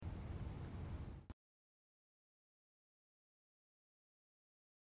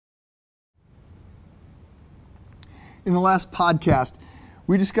In the last podcast,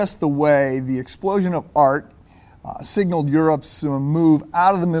 we discussed the way the explosion of art signaled Europe's move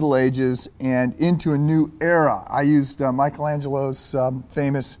out of the Middle Ages and into a new era. I used Michelangelo's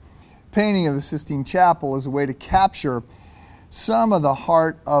famous painting of the Sistine Chapel as a way to capture some of the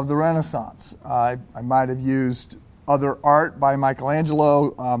heart of the Renaissance. I might have used other art by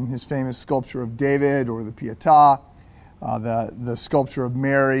Michelangelo, his famous sculpture of David or the Pietà, the sculpture of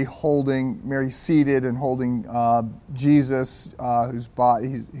Mary seated and holding Jesus, who's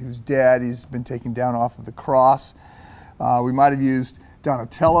dead. He's been taken down off of the cross. We might have used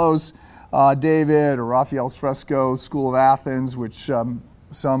Donatello's David or Raphael's fresco, School of Athens, which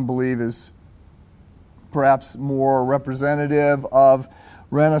some believe is perhaps more representative of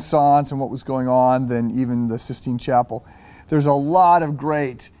Renaissance and what was going on than even the Sistine Chapel. There's a lot of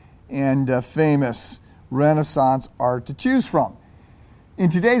great and famous Renaissance art to choose from. In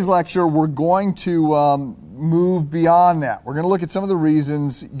today's lecture, we're going to move beyond that. We're going to look at some of the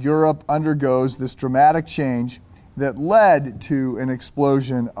reasons Europe undergoes this dramatic change that led to an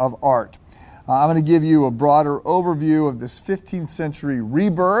explosion of art. I'm going to give you a broader overview of this 15th century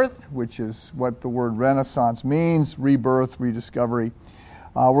rebirth, which is what the word Renaissance means, rebirth, rediscovery.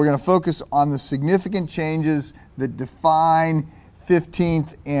 We're going to focus on the significant changes that define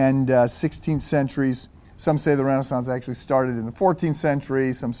 15th and 16th centuries. Some say the Renaissance actually started in the 14th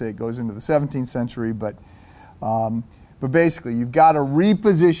century. Some say it goes into the 17th century. But basically, you've got a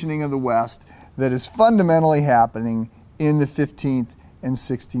repositioning of the West that is fundamentally happening in the 15th and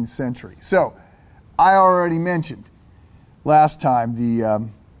 16th century. So, I already mentioned last time the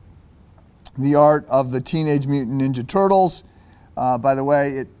art of the Teenage Mutant Ninja Turtles. By the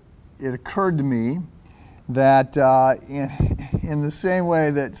way, it occurred to me that in the same way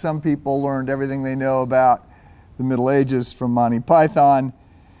that some people learned everything they know about the Middle Ages from Monty Python,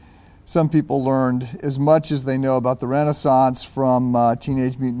 some people learned as much as they know about the Renaissance from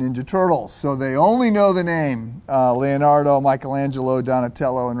Teenage Mutant Ninja Turtles. So they only know the name Leonardo, Michelangelo,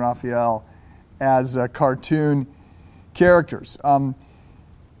 Donatello, and Raphael as cartoon characters.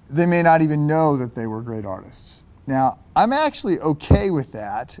 They may not even know that they were great artists. Now, I'm actually okay with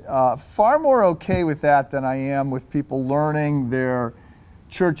that, far more okay with that than I am with people learning their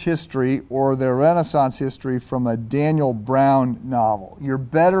church history or their Renaissance history from a Daniel Brown novel. You're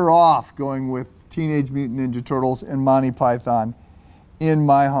better off going with Teenage Mutant Ninja Turtles and Monty Python, in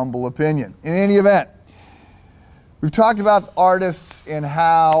my humble opinion. In any event, we've talked about artists and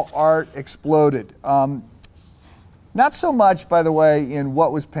how art exploded. Not so much, by the way, in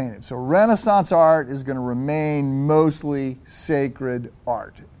what was painted. So Renaissance art is going to remain mostly sacred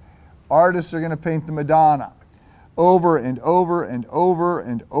art. Artists are going to paint the Madonna over and over and over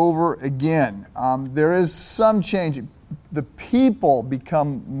and over again. There is some change. The people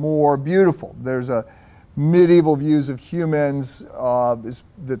become more beautiful. There's a medieval views of humans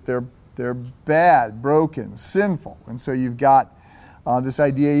that they're bad, broken, sinful. And so you've got this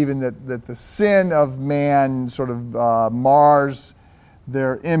idea even that the sin of man sort of mars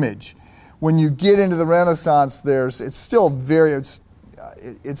their image. When you get into the Renaissance, it's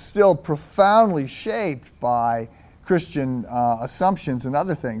still profoundly shaped by Christian assumptions and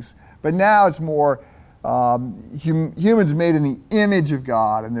other things. But now it's more humans made in the image of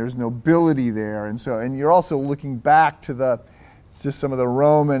God, and there's nobility there. And you're also looking back to just some of the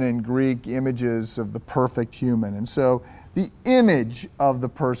Roman and Greek images of the perfect human. And so the image of the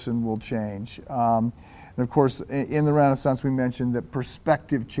person will change. And of course, in the Renaissance, we mentioned that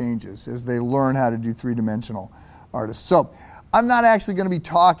perspective changes as they learn how to do three-dimensional artists. So I'm not actually going to be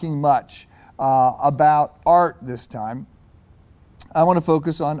talking much about art this time. I want to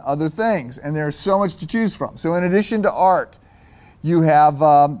focus on other things, and there's so much to choose from. So in addition to art, you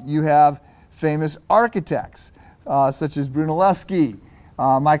have famous architects such as Brunelleschi.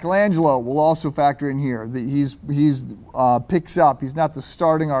 Michelangelo will also factor in here. He's picks up. He's not the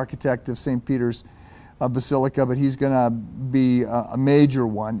starting architect of St. Peter's Basilica, but he's going to be a major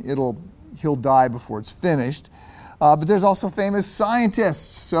one. He'll die before it's finished. But there's also famous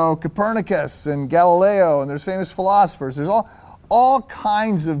scientists, so Copernicus and Galileo, and there's famous philosophers. There's all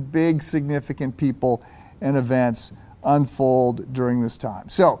kinds of big, significant people and events unfold during this time.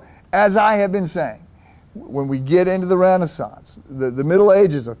 So, as I have been saying, when we get into the Renaissance, the Middle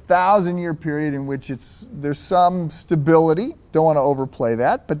Ages, a 1,000-year period in which there's some stability. Don't want to overplay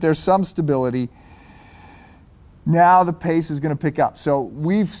that, but there's some stability. Now the pace is going to pick up. So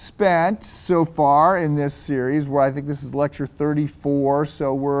we've spent so far in this series, where I think this is lecture 34,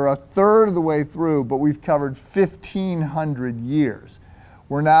 so we're a third of the way through, but we've covered 1,500 years.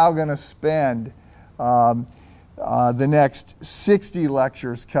 We're now going to spend the next 60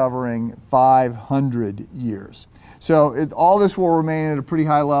 lectures covering 500 years. So all this will remain at a pretty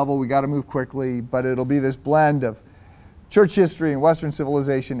high level. We got to move quickly, but it'll be this blend of church history and Western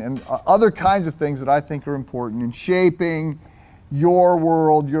civilization and other kinds of things that I think are important in shaping your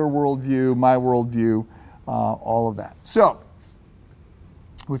world, your worldview, my worldview, all of that. So,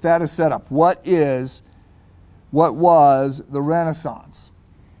 with that as set up, what was the Renaissance?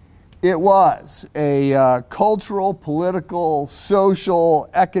 It was a cultural, political,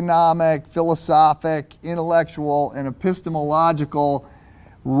 social, economic, philosophic, intellectual, and epistemological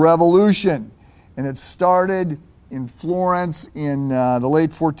revolution. And it started in Florence in the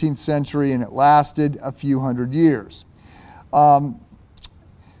late 14th century, and it lasted a few hundred years. For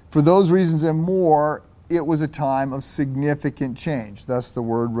those reasons and more, it was a time of significant change, thus the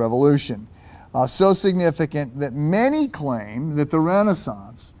word revolution. So significant that many claim that the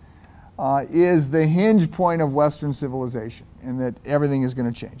Renaissance is the hinge point of Western civilization and that everything is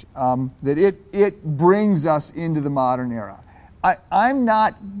going to change, that it brings us into the modern era. I'm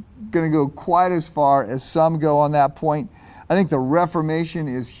not going to go quite as far as some go on that point. I think the Reformation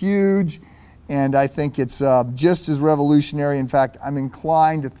is huge, and I think it's just as revolutionary. In fact, I'm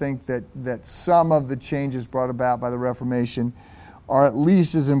inclined to think that some of the changes brought about by the Reformation are at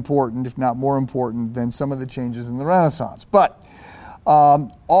least as important, if not more important, than some of the changes in the Renaissance. But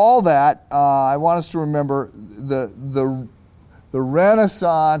all that, I want us to remember the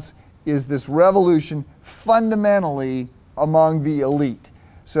Renaissance is this revolution fundamentally among the elite.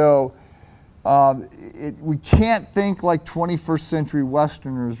 So we can't think like 21st century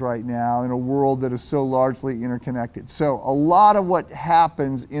Westerners right now in a world that is so largely interconnected. So a lot of what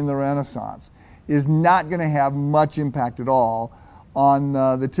happens in the Renaissance is not going to have much impact at all on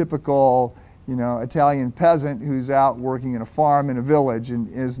the typical, Italian peasant who's out working in a farm in a village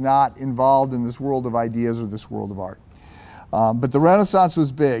and is not involved in this world of ideas or this world of art. But the Renaissance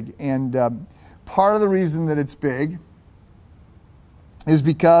was big, and part of the reason that it's big is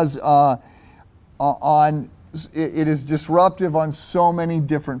because it is disruptive on so many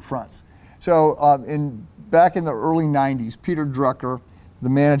different fronts. So back in the early 90s, Peter Drucker, the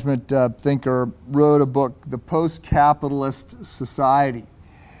management thinker, wrote a book, The Post-Capitalist Society.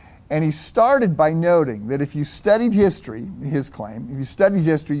 And he started by noting that if you studied history, his claim, if you studied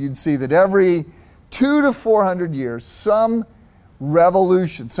history, you'd see that every 200 to 400 years, some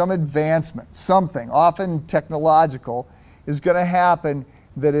revolution, some advancement, something, often technological, is going to happen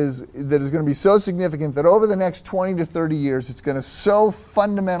that is going to be so significant that over the next 20 to 30 years, it's going to so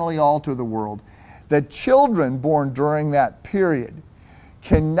fundamentally alter the world that children born during that period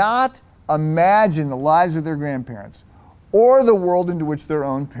cannot imagine the lives of their grandparents or the world into which their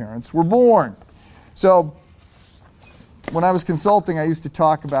own parents were born. So when I was consulting, I used to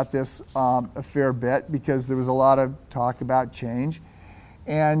talk about this a fair bit because there was a lot of talk about change.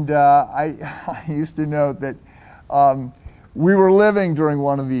 And I used to note that we were living during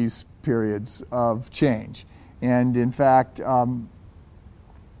one of these periods of change. And in fact, I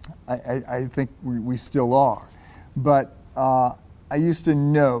think we still are. But I used to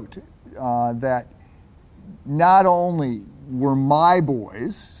note that not only were my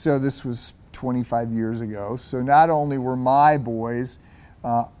boys, so this was 25 years ago, so not only were my boys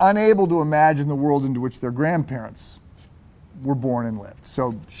unable to imagine the world into which their grandparents were born and lived.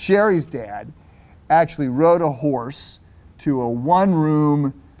 So Sherry's dad actually rode a horse to a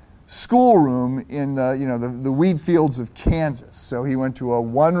one-room schoolroom in the wheat fields of Kansas. So he went to a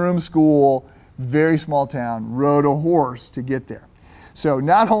one-room school, very small town, rode a horse to get there. So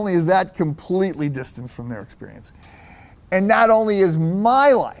not only is that completely distanced from their experience, and not only is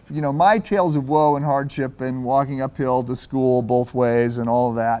my life, my tales of woe and hardship and walking uphill to school both ways and all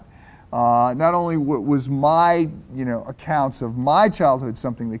of that, not only was my, accounts of my childhood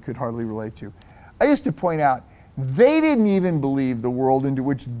something they could hardly relate to, I used to point out they didn't even believe the world into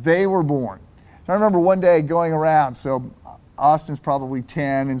which they were born. So I remember one day going around, so Austin's probably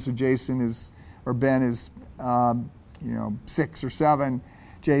 10, and so Ben is 6 or 7.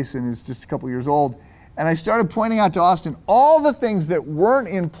 Jason is just a couple years old. And I started pointing out to Austin all the things that weren't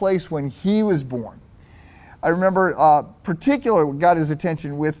in place when he was born. I remember particularly what got his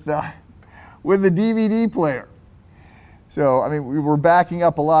attention with the DVD player. So, we were backing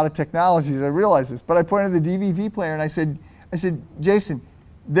up a lot of technologies, I realized this, but I pointed to the DVD player and I said, Jason,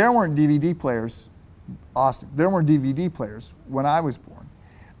 there weren't DVD players, Austin, there weren't DVD players when I was born.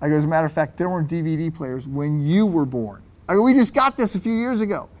 I go, as a matter of fact, there weren't DVD players when you were born. We just got this a few years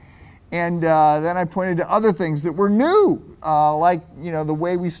ago. And then I pointed to other things that were new, like, the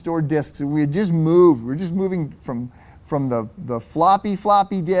way we store discs. We had just moved. We were just moving from the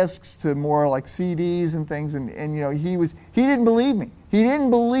floppy disks to more like CDs and things. And he didn't believe me. He didn't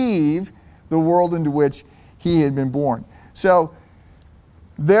believe the world into which he had been born. So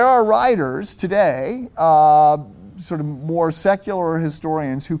there are writers today, sort of more secular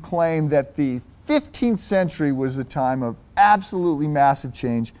historians, who claim that the 15th century was a time of absolutely massive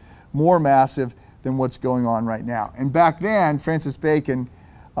change, more massive than what's going on right now. And back then, Francis Bacon,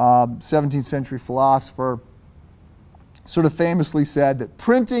 17th century philosopher, sort of famously said that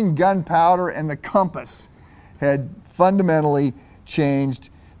printing, gunpowder, and the compass had fundamentally changed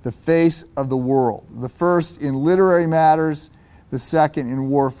the face of the world. The first in literary matters, the second in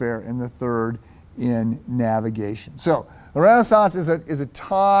warfare, and the third in navigation. So the Renaissance is a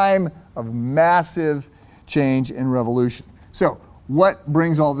time of massive change and revolution. So what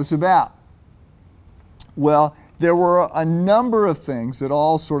brings all this about? Well, there were a number of things that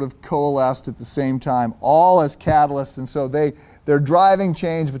all sort of coalesced at the same time, all as catalysts, and so they're driving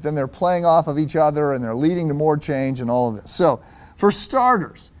change, but then they're playing off of each other, and they're leading to more change and all of this. So, for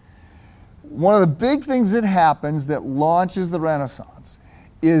starters, one of the big things that happens that launches the Renaissance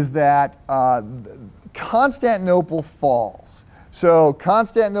is that Constantinople falls. So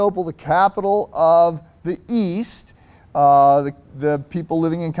Constantinople, the capital of the East, the people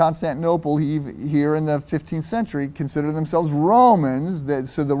living in Constantinople here in the 15th century consider themselves Romans.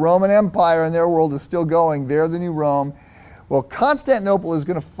 So the Roman Empire in their world is still going. They're the new Rome. Well, Constantinople is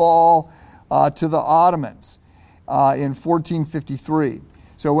going to fall to the Ottomans in 1453.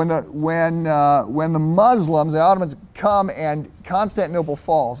 So when the Muslims, the Ottomans, come and Constantinople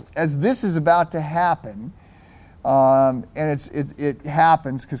falls, as this is about to happen, and it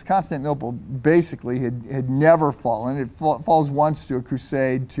happens because Constantinople basically had never fallen. It falls once to a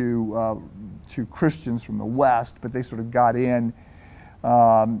crusade to Christians from the West, but they sort of got in.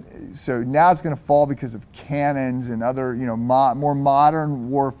 So now it's going to fall because of cannons and other, more modern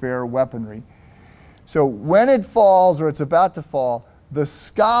warfare weaponry. So when it falls, or it's about to fall, the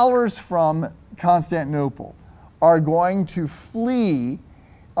scholars from Constantinople are going to flee,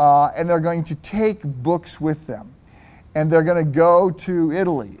 and they're going to take books with them. And they're going to go to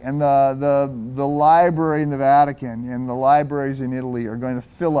Italy, and the library in the Vatican and the libraries in Italy are going to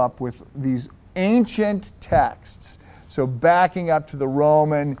fill up with these ancient texts, so backing up to the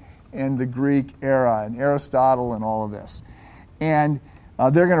Roman and the Greek era and Aristotle and all of this. And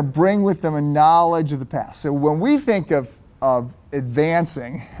they're going to bring with them a knowledge of the past. So when we think of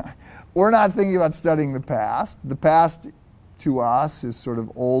advancing, we're not thinking about studying the past. The past to us is sort of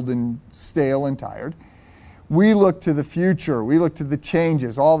old and stale and tired. We look to the future. We look to the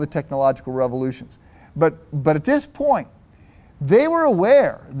changes, all the technological revolutions. But at this point, they were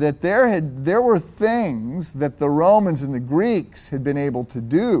aware that there were things that the Romans and the Greeks had been able to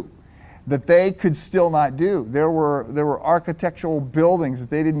do that they could still not do. There were architectural buildings that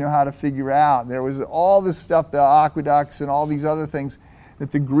they didn't know how to figure out. There was all this stuff, the aqueducts and all these other things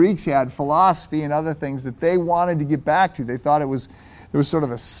that the Greeks had, philosophy and other things that they wanted to get back to. They thought there was sort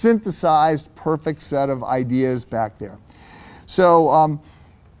of a synthesized, perfect set of ideas back there. So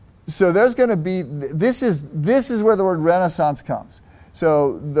there's going to be, this is where the word Renaissance comes.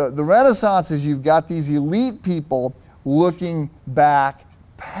 So the Renaissance is you've got these elite people looking back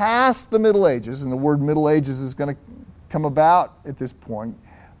past the Middle Ages, and the word Middle Ages is going to come about at this point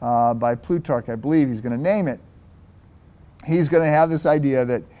by Plutarch, I believe. He's going to name it. He's going to have this idea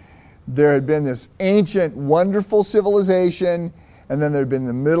that there had been this ancient, wonderful civilization, and then there had been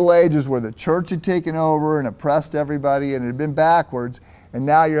the Middle Ages where the church had taken over and oppressed everybody, and it had been backwards, and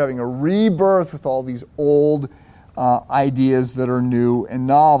now you're having a rebirth with all these old ideas that are new and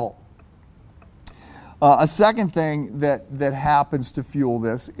novel. A second thing that happens to fuel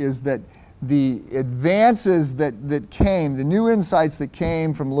this is that the advances that came, the new insights that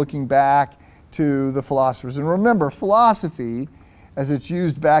came from looking back to the philosophers. And remember, philosophy, as it's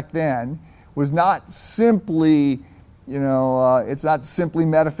used back then, was not simply, it's not simply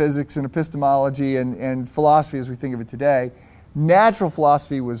metaphysics and epistemology and philosophy as we think of it today. Natural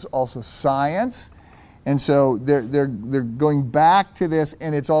philosophy was also science. And so they're going back to this,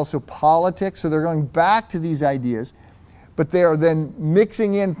 and it's also politics. So they're going back to these ideas, but they are then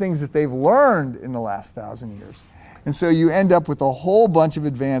mixing in things that they've learned in the last 1,000 years. And so you end up with a whole bunch of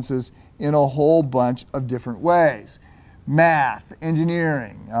advances in a whole bunch of different ways. Math,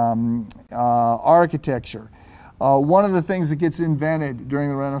 engineering, architecture. One of the things that gets invented during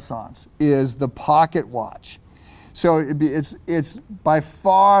the Renaissance is the pocket watch. So it's by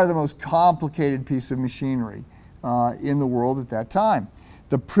far the most complicated piece of machinery in the world at that time.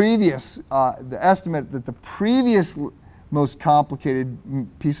 The estimate that the previous most complicated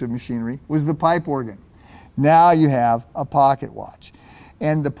piece of machinery was the pipe organ. Now you have a pocket watch.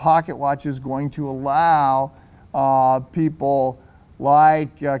 And the pocket watch is going to allow people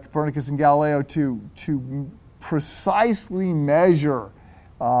like Copernicus and Galileo to precisely measure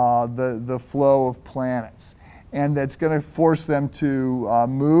the flow of planets, and that's going to force them to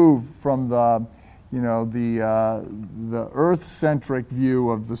move from the Earth-centric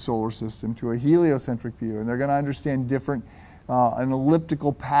view of the solar system to a heliocentric view, and they're going to understand different an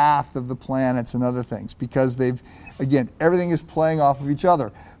elliptical path of the planets and other things, because everything is playing off of each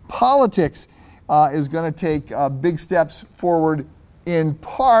other. Politics is going to take big steps forward, in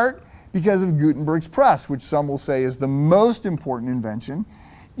part because of Gutenberg's press, which some will say is the most important invention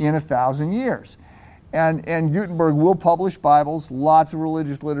in 1,000 years. And Gutenberg will publish Bibles. Lots of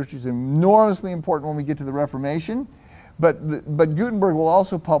religious literature is enormously important when we get to the Reformation. But Gutenberg will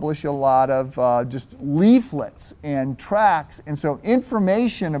also publish a lot of just leaflets and tracts. And so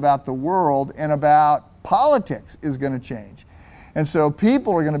information about the world and about politics is going to change. And so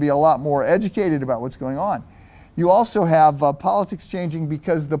people are going to be a lot more educated about what's going on. You also have politics changing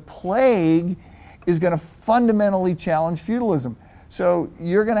because the plague is going to fundamentally challenge feudalism. So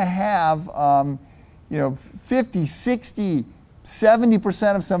you're going to have 50, 60,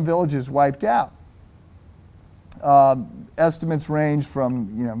 70% of some villages wiped out. Estimates range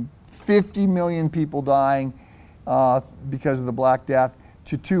from 50 million people dying because of the Black Death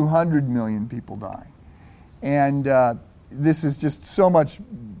to 200 million people dying. And this is just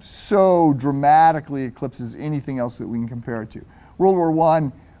so dramatically eclipses anything else that we can compare it to. World War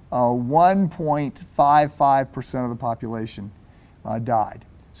I, 1.55% of the population died.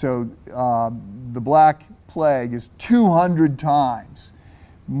 So the Black Plague is 200 times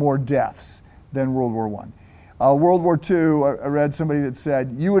more deaths than World War I. World War II, I read somebody that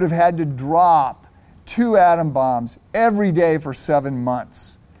said you would have had to drop 2 atom bombs every day for 7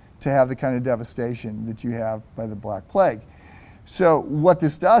 months to have the kind of devastation that you have by the Black Plague. So what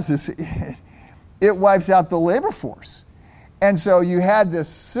this does is it wipes out the labor force. And so you had this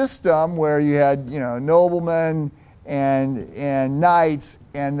system where you had noblemen and knights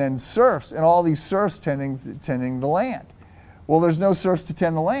and then serfs, and all these serfs tending the land. Well, there's no serfs to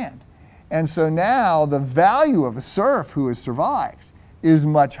tend the land. And so now the value of a serf who has survived is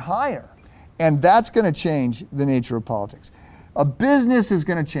much higher. And that's going to change the nature of politics. A business is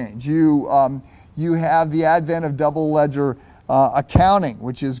going to change. You have the advent of double ledger accounting,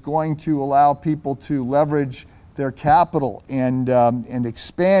 which is going to allow people to leverage their capital and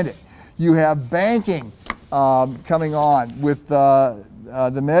expand it. You have banking coming on with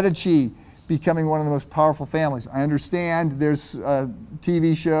the Medici becoming one of the most powerful families. I understand there's a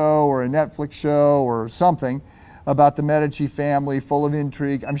TV show or a Netflix show or something about the Medici family full of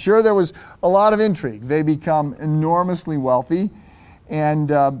intrigue. I'm sure there was a lot of intrigue. They become enormously wealthy and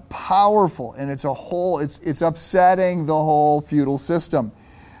powerful, and it's upsetting the whole feudal system.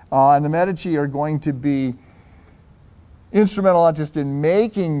 And the Medici are going to be instrumental not just in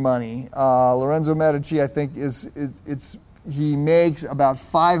making money. Lorenzo Medici, I think, he makes about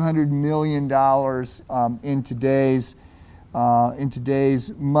 $500 million in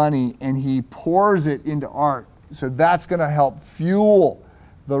today's money, and he pours it into art. So that's going to help fuel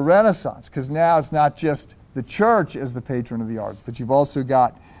the Renaissance, because now it's not just the church as the patron of the arts, but you've also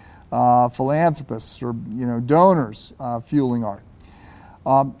got philanthropists or donors fueling art.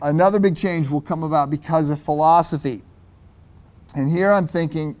 Another big change will come about because of philosophy. And here I'm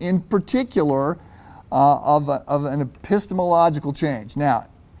thinking in particular of an epistemological change. Now,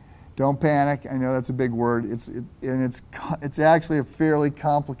 don't panic. I know that's a big word. It's actually a fairly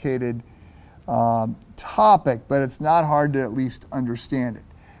complicated topic, but it's not hard to at least understand it.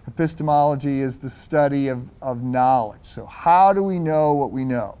 Epistemology is the study of knowledge. So how do we know what we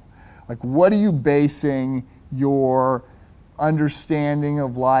know? Like, what are you basing your understanding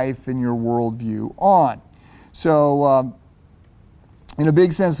of life and your worldview on? So in a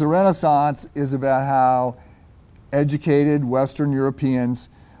big sense, the Renaissance is about how educated Western Europeans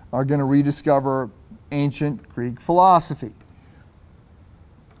are going to rediscover ancient Greek philosophy.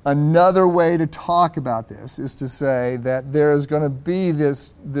 Another way to talk about this is to say that there is going to be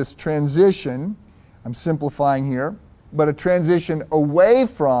this transition, I'm simplifying here, but a transition away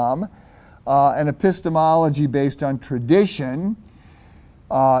from an epistemology based on tradition.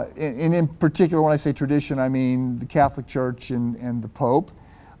 And in particular, when I say tradition, I mean the Catholic Church and the Pope,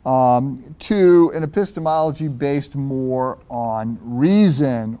 to an epistemology based more on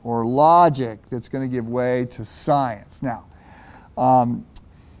reason or logic that's going to give way to science. Now,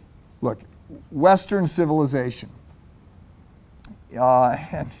 look, Western civilization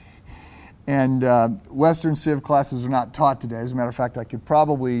and Western civ classes are not taught today. As a matter of fact, I could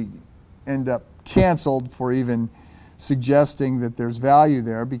probably end up canceled for even suggesting that there's value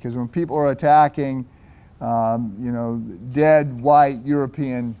there, because when people are attacking dead white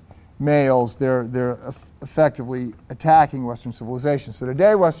European males. They're effectively attacking Western civilization. So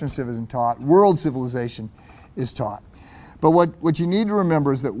today Western civilization isn't taught, world civilization is taught. But what you need to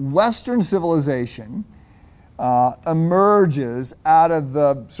remember is that Western civilization emerges out of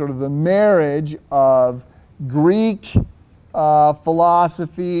the sort of the marriage of Greek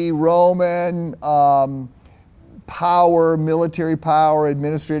philosophy, Roman power, military power,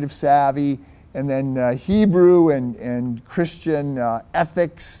 administrative savvy, and then Hebrew and Christian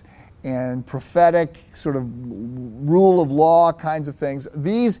ethics and prophetic sort of rule of law kinds of things.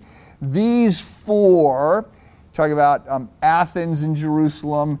 These four, talking about Athens and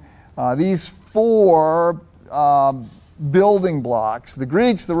Jerusalem, these four building blocks, the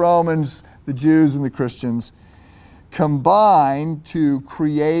Greeks, the Romans, the Jews, and the Christians, combine to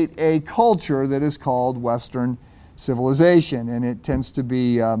create a culture that is called Western civilization. And it tends to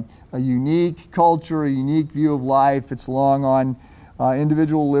be a unique culture, a unique view of life. It's long on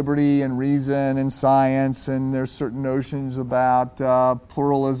individual liberty and reason and science, and there's certain notions about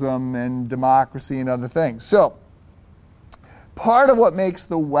pluralism and democracy and other things. So, part of what makes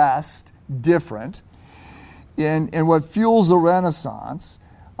the West different and what fuels the Renaissance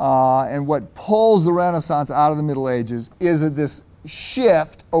and what pulls the Renaissance out of the Middle Ages is this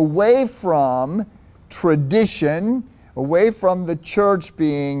shift away from tradition, away from the church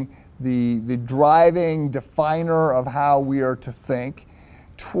being the driving definer of how we are to think,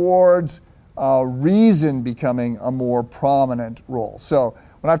 towards reason becoming a more prominent role. So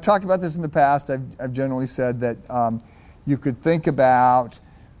when I've talked about this in the past, I've generally said that you could think about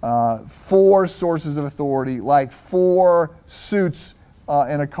four sources of authority like four suits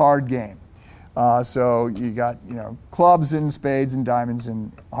in a card game. So you got clubs and spades and diamonds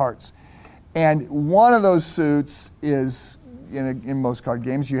and hearts. And one of those suits is, in most card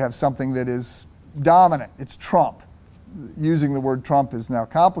games, you have something that is dominant. It's trump. Using the word trump is now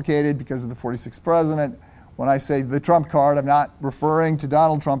complicated because of the 46th president. When I say the trump card, I'm not referring to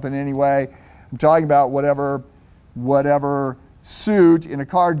Donald Trump in any way. I'm talking about whatever suit in a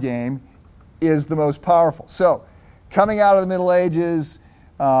card game is the most powerful. So, coming out of the Middle Ages,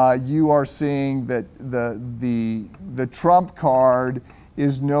 you are seeing that the trump card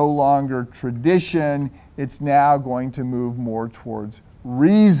is no longer tradition. It's now going to move more towards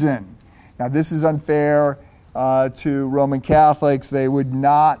reason. Now, this is unfair to Roman Catholics. They would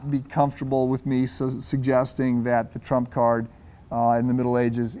not be comfortable with me suggesting that the trump card in the Middle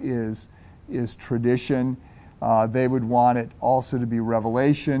Ages is tradition. They would want it also to be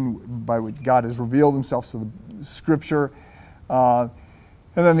revelation by which God has revealed himself, so the scripture.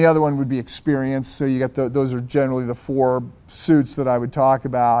 And then the other one would be experience. So you got those are generally the four suits that I would talk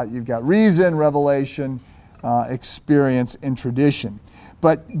about. You've got reason, revelation, experience, and tradition.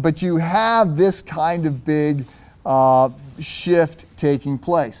 But you have this kind of big shift taking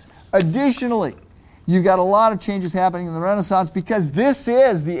place. Additionally, you've got a lot of changes happening in the Renaissance because this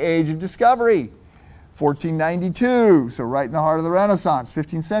is the age of discovery. 1492, so right in the heart of the Renaissance,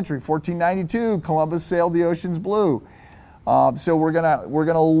 15th century. 1492, Columbus sailed the oceans blue. So we're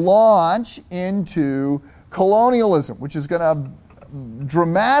gonna launch into colonialism, which is gonna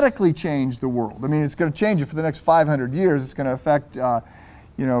dramatically change the world. I mean, it's gonna change it for the next 500 years. It's gonna affect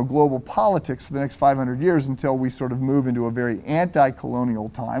global politics for the next 500 years until we sort of move into a very anti-colonial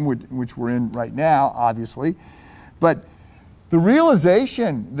time, which we're in right now, obviously. But the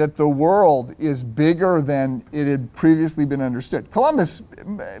realization that the world is bigger than it had previously been understood. Columbus,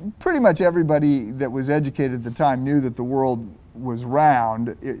 pretty much everybody that was educated at the time knew that the world was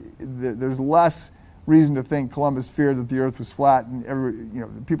round. There's less reason to think Columbus feared that the earth was flat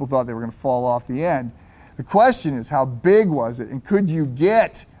and people thought they were going to fall off the end. The question is, how big was it, and could you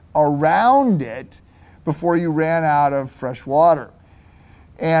get around it before you ran out of fresh water?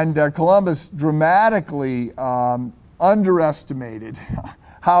 And Columbus dramatically underestimated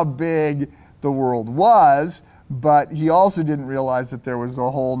how big the world was, but he also didn't realize that there was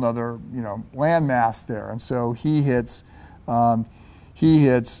a whole nother, landmass there. And so he hits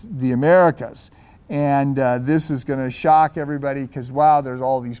the Americas. And this is going to shock everybody because, wow, there's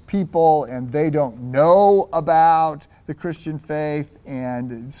all these people and they don't know about the Christian faith.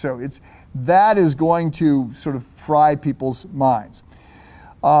 And so that is going to sort of fry people's minds.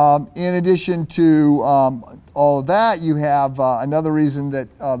 In addition to all of that, you have another reason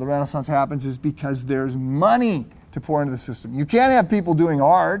that the Renaissance happens is because there's money to pour into the system. You can't have people doing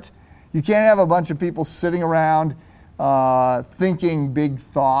art. You can't have a bunch of people sitting around thinking big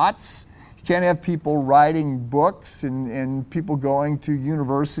thoughts. You can't have people writing books and people going to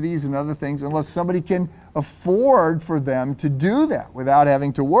universities and other things unless somebody can afford for them to do that without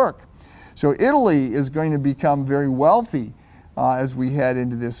having to work. So Italy is going to become very wealthy as we head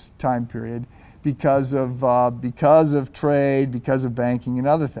into this time period because of trade, because of banking, and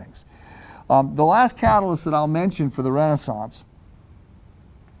other things. The last catalyst that I'll mention for the Renaissance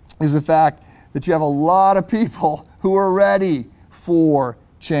is the fact that you have a lot of people who are ready for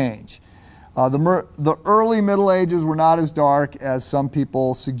change. The early Middle Ages were not as dark as some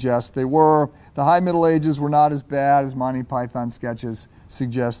people suggest they were. The High Middle Ages were not as bad as Monty Python sketches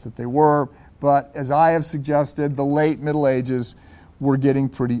suggest that they were. But as I have suggested, the late Middle Ages were getting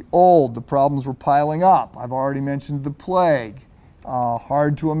pretty old. The problems were piling up. I've already mentioned the plague.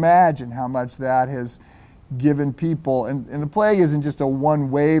 Hard to imagine how much that has given people, and the plague isn't just a one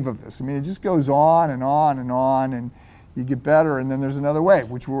wave of this. I mean, it just goes on and on and on, and you get better, and then there's another wave,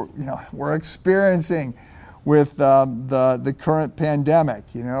 which we're experiencing with the current pandemic.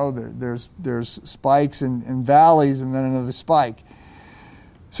 There's spikes and valleys, and then another spike.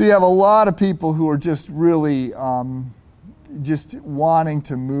 So you have a lot of people who are just really just wanting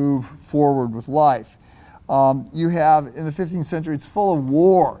to move forward with life. You have, in the 15th century, it's full of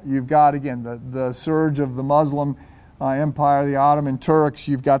war. You've got, again, the surge of the Muslim Empire, the Ottoman Turks.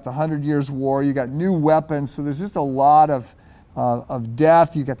 You've got the 100 Years' War. You've got new weapons. So there's just a lot of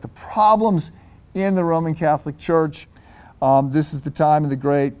death. You've got the problems in the Roman Catholic Church. This is the time of the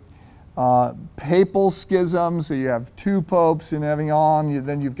great papal schism. So you have 2 popes in Avignon.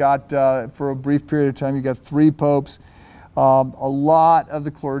 Then you've got, for a brief period of time, you've got 3 popes. A lot of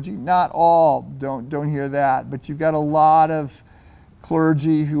the clergy, not all, don't hear that, but you've got a lot of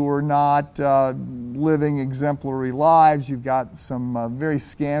clergy who are not living exemplary lives. You've got some very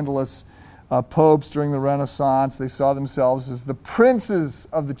scandalous popes during the Renaissance. They saw themselves as the princes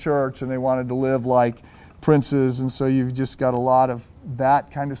of the church, and they wanted to live like princes, and so you've just got a lot of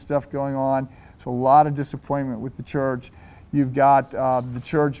that kind of stuff going on. So a lot of disappointment with the church. You've got the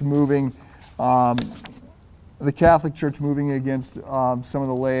church moving, the Catholic Church moving against some of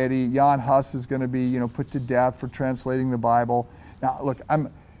the laity. Jan Hus is going to be, put to death for translating the Bible. Now, look,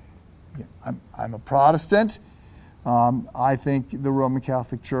 I'm a Protestant. I think the Roman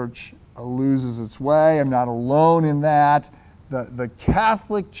Catholic Church loses its way. I'm not alone in that. The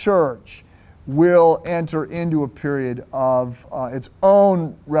Catholic Church will enter into a period of its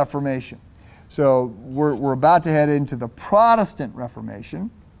own Reformation. So we're about to head into the Protestant Reformation.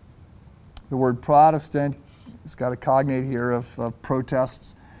 The word Protestant, it's got a cognate here of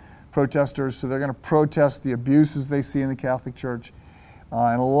protesters. So they're going to protest the abuses they see in the Catholic Church.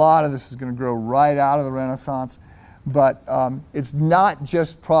 And a lot of this is going to grow right out of the Renaissance. But it's not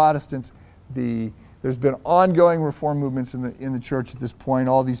just Protestants. There's been ongoing reform movements in the church at this point,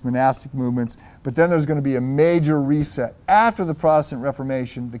 all these monastic movements. But then there's going to be a major reset. After the Protestant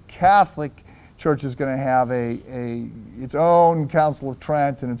Reformation, the Catholic Church is going to have its own Council of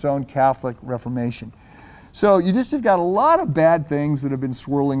Trent and its own Catholic Reformation. So you just have got a lot of bad things that have been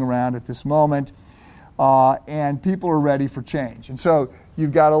swirling around at this moment, and people are ready for change. And so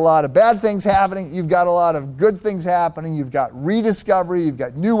you've got a lot of bad things happening, you've got a lot of good things happening, you've got rediscovery, you've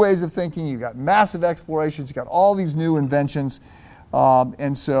got new ways of thinking, you've got massive explorations, you've got all these new inventions.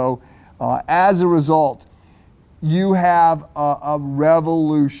 And so as a result, you have a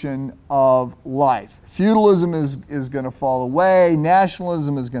revolution of life. Feudalism is going to fall away,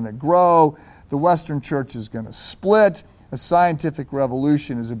 nationalism is going to grow, the Western Church is going to split, a scientific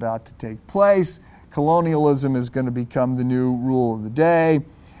revolution is about to take place, colonialism is going to become the new rule of the day,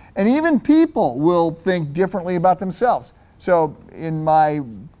 and even people will think differently about themselves. So in my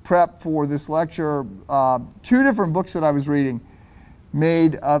prep for this lecture, 2 different books that I was reading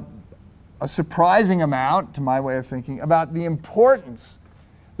made a surprising amount, to my way of thinking, about the importance,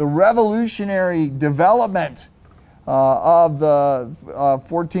 the revolutionary development of the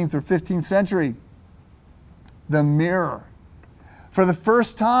 14th or 15th century, the mirror. For the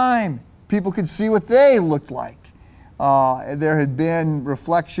first time, people could see what they looked like. There had been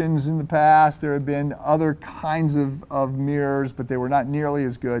reflections in the past, there had been other kinds of mirrors, but they were not nearly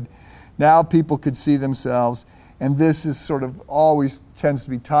as good. Now people could see themselves, and this is sort of always tends to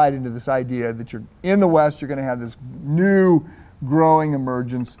be tied into this idea that you're in the West, you're going to have this new growing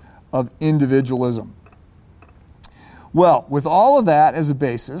emergence of individualism. Well, with all of that as a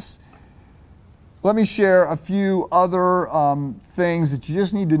basis, let me share a few other things that you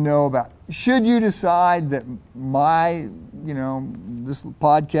just need to know about. Should you decide that this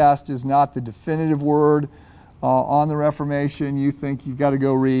podcast is not the definitive word on the Reformation, you think you've got to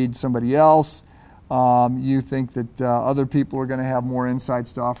go read somebody else, you think that other people are going to have more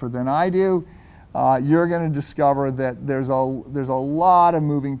insights to offer than I do, you're going to discover that there's a lot of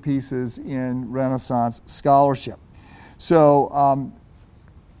moving pieces in Renaissance scholarship. So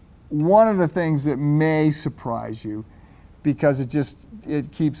one of the things that may surprise you, because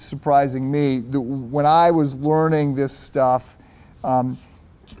it keeps surprising me. When I was learning this stuff,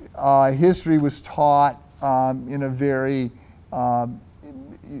 history was taught in a very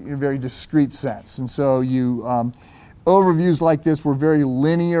discrete sense. And so overviews like this were very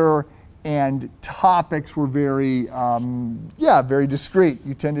linear, and topics were very discrete.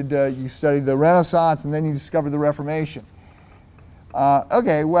 You studied the Renaissance, and then you discovered the Reformation.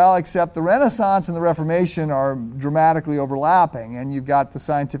 Except the Renaissance and the Reformation are dramatically overlapping, and you've got the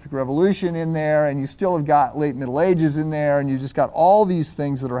scientific revolution in there, and you still have got late Middle Ages in there, and you've just got all these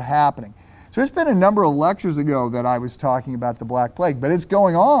things that are happening. So it's been a number of lectures ago that I was talking about the Black Plague, but it's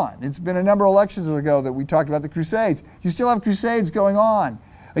going on. It's been a number of lectures ago that we talked about the Crusades. You still have Crusades going on.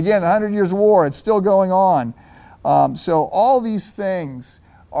 Again, the 100 Years' War, it's still going on. So all these things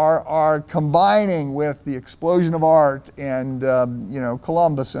are combining with the explosion of art and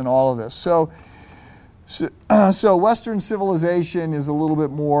Columbus and all of this. So Western civilization is a little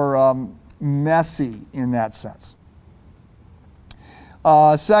bit more messy in that sense.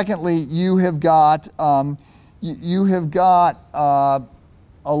 Secondly, you have got a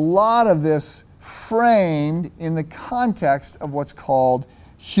lot of this framed in the context of what's called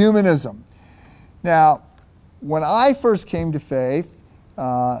humanism. Now, when I first came to faith,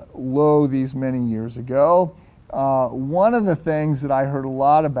 these many years ago, one of the things that I heard a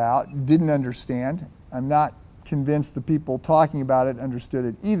lot about, didn't understand, I'm not convinced the people talking about it understood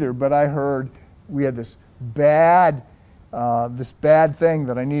it either, but I heard we had this bad thing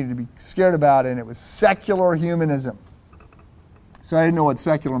that I needed to be scared about, and it was secular humanism. So I didn't know what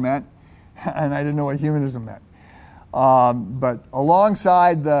secular meant, and I didn't know what humanism meant. But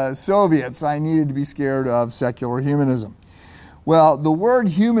alongside the Soviets, I needed to be scared of secular humanism. Well, the word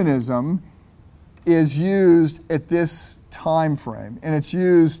humanism is used at this time frame, and it's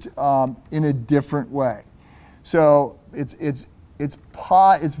used in a different way. So it's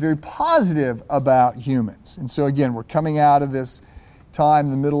very positive about humans. And so again, we're coming out of this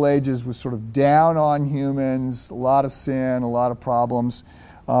time, the Middle Ages was sort of down on humans, a lot of sin, a lot of problems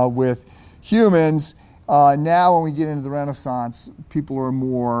with humans. Now when we get into the Renaissance, people are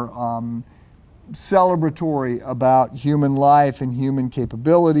more celebratory about human life and human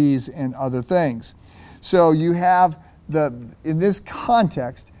capabilities and other things. So you have in this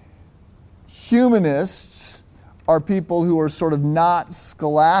context, humanists are people who are sort of not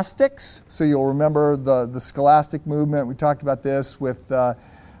scholastics. So you'll remember the scholastic movement. We talked about this with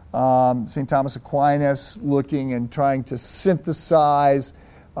St. Thomas Aquinas looking and trying to synthesize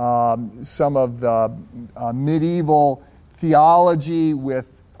some of the medieval theology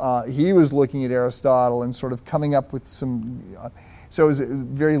with, he was looking at Aristotle and sort of coming up with some, so it was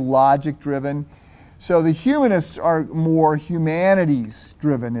very logic driven. So the humanists are more humanities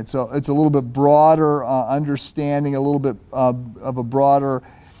driven. It's a little bit broader understanding, a little bit of a broader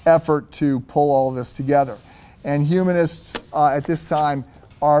effort to pull all this together. And humanists at this time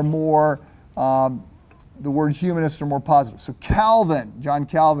are more, the word humanists are more positive. So Calvin, John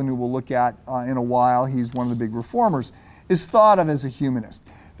Calvin, who we'll look at in a while, he's one of the big reformers, is thought of as a humanist.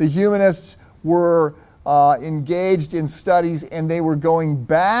 The humanists were engaged in studies, and they were going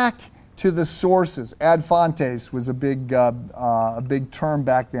back to the sources. Ad fontes was a big term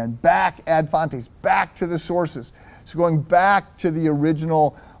back then. Ad fontes, back to the sources. So going back to the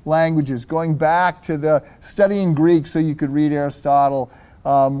original languages, going back to the studying Greek so you could read Aristotle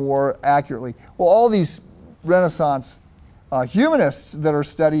more accurately. Well, all these Renaissance humanists that are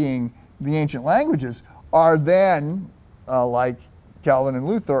studying the ancient languages are then, like Calvin and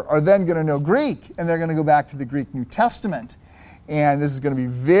Luther, are then going to know Greek, and they're going to go back to the Greek New Testament. And this is going to be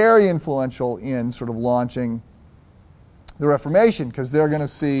very influential in sort of launching the Reformation, because they're going to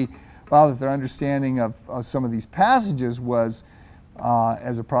see, well, that their understanding of some of these passages was,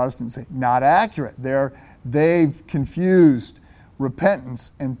 as a Protestant say, not accurate. They've confused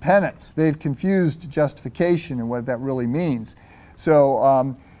repentance and penance. They've confused justification and what that really means.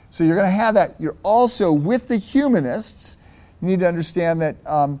 So you're going to have that. You're also, with the humanists, you need to understand that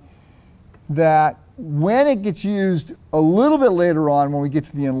that when it gets used a little bit later on, when we get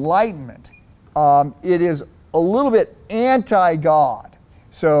to the Enlightenment, it is a little bit anti-God.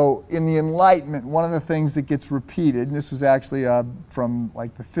 So in the Enlightenment, one of the things that gets repeated, and this was actually from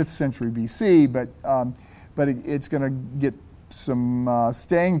like the 5th century BC, but it's going to get some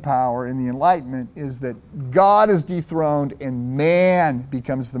staying power in the Enlightenment, is that God is dethroned and man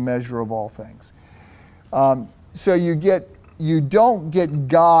becomes the measure of all things. So you don't get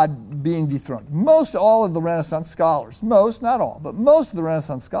God being dethroned. All of the Renaissance scholars, most, not all, but most of the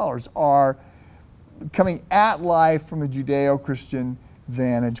Renaissance scholars are coming at life from a Judeo-Christian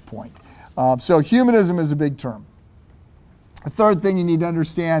vantage point. So humanism is a big term. The third thing you need to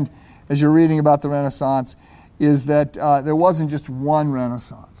understand as you're reading about the Renaissance is that there wasn't just one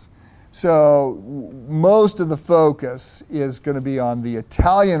Renaissance. So most of the focus is going to be on the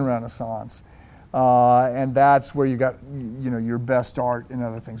Italian Renaissance, and that's where you got your best art and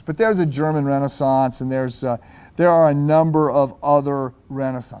other things. But there's a German Renaissance, and there are a number of other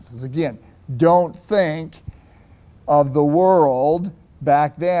Renaissances. Again, don't think of the world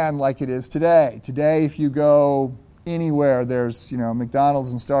back then like it is today. Today, if you go anywhere, there's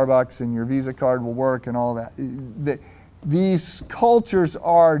McDonald's and Starbucks, and your Visa card will work and all that. These cultures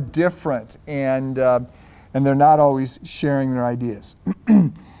are different, and they're not always sharing their ideas.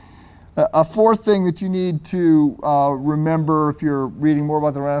 A fourth thing that you need to remember if you're reading more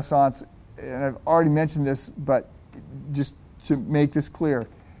about the Renaissance, and I've already mentioned this, but just to make this clear,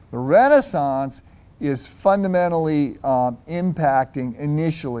 the Renaissance is fundamentally impacting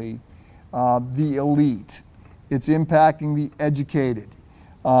initially the elite. It's impacting the educated.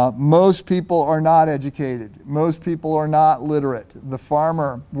 Most people are not educated. Most people are not literate. The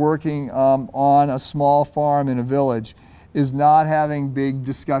farmer working on a small farm in a village is not having big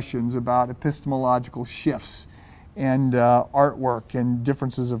discussions about epistemological shifts and artwork and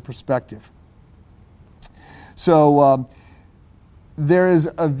differences of perspective. So there is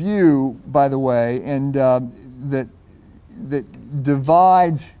a view, by the way, and that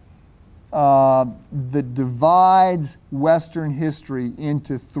divides Western history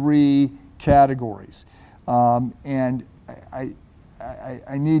into three categories. And I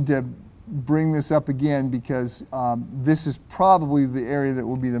need to bring this up again because this is probably the area that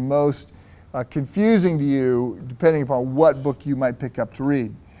will be the most confusing to you, depending upon what book you might pick up to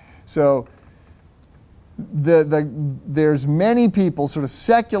read. So there's many people, sort of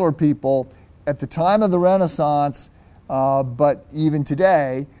secular people, at the time of the Renaissance, but even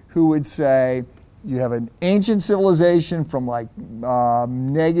today, who would say you have an ancient civilization from from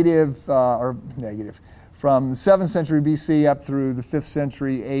the 7th century BC up through the 5th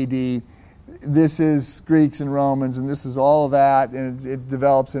century AD. This is Greeks and Romans, and this is all of that, and it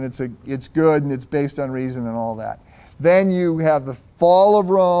develops, and it's good, and it's based on reason and all that. Then you have the fall of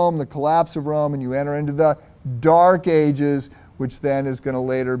Rome, the collapse of Rome, and you enter into the Dark Ages, which then is going to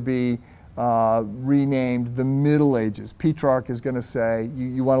later be renamed the Middle Ages. Petrarch is going to say,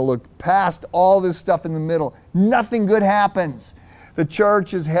 you want to look past all this stuff in the middle. Nothing good happens. The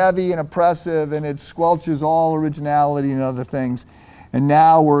church is heavy and oppressive, and it squelches all originality and other things. And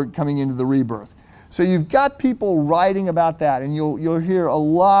now we're coming into the rebirth. So you've got people writing about that, and you'll hear a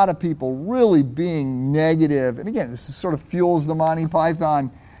lot of people really being negative. And again, this sort of fuels the Monty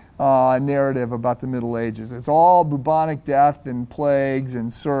Python narrative about the Middle Ages. It's all bubonic death and plagues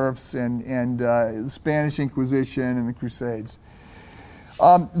and serfs and the Spanish Inquisition and the Crusades.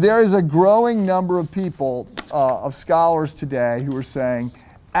 There is a growing number of people, of scholars today, who are saying,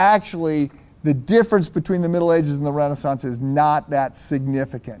 actually, the difference between the Middle Ages and the Renaissance is not that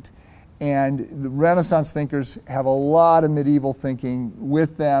significant. And the Renaissance thinkers have a lot of medieval thinking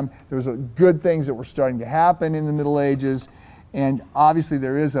with them. There's good things that were starting to happen in the Middle Ages. And obviously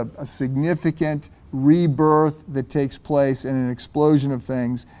there is a significant rebirth that takes place and an explosion of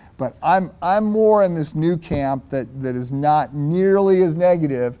things. But I'm more in this new camp that is not nearly as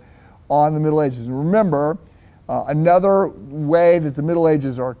negative on the Middle Ages. And remember, another way that the Middle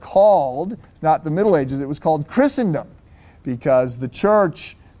Ages are called, it's not the Middle Ages, it was called Christendom, because the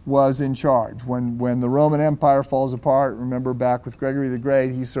church was in charge. When the Roman Empire falls apart, remember back with Gregory the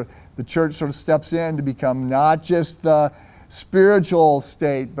Great, the church sort of steps in to become not just the spiritual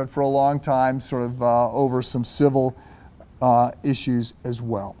state, but for a long time sort of over some civil issues as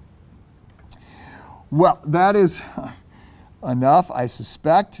well. Well, that is enough, I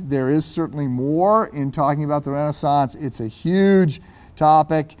suspect. There is certainly more in talking about the Renaissance. It's a huge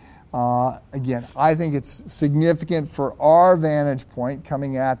topic. Again, I think it's significant for our vantage point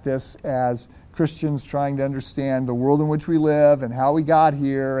coming at this as Christians trying to understand the world in which we live and how we got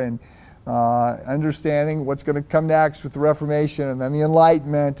here, and understanding what's going to come next with the Reformation and then the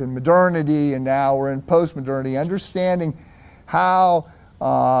Enlightenment and modernity, and now we're in post-modernity, understanding how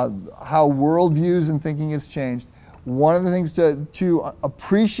worldviews and thinking has changed. One of the things to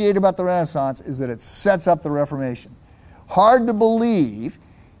appreciate about the Renaissance is that it sets up the Reformation. Hard to believe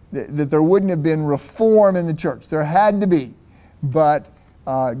that there wouldn't have been reform in the church. There had to be. But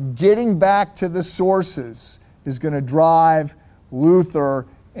getting back to the sources is going to drive Luther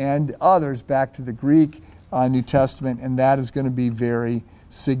and others back to the Greek New Testament, and that is going to be very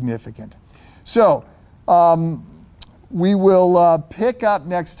significant. So, we will pick up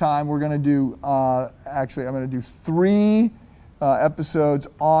next time. We're going to do, I'm going to do 3 episodes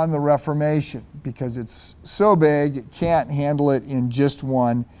on the Reformation because it's so big, it can't handle it in just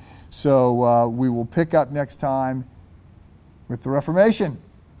one. So we will pick up next time with the Reformation.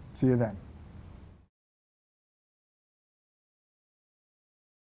 See you then.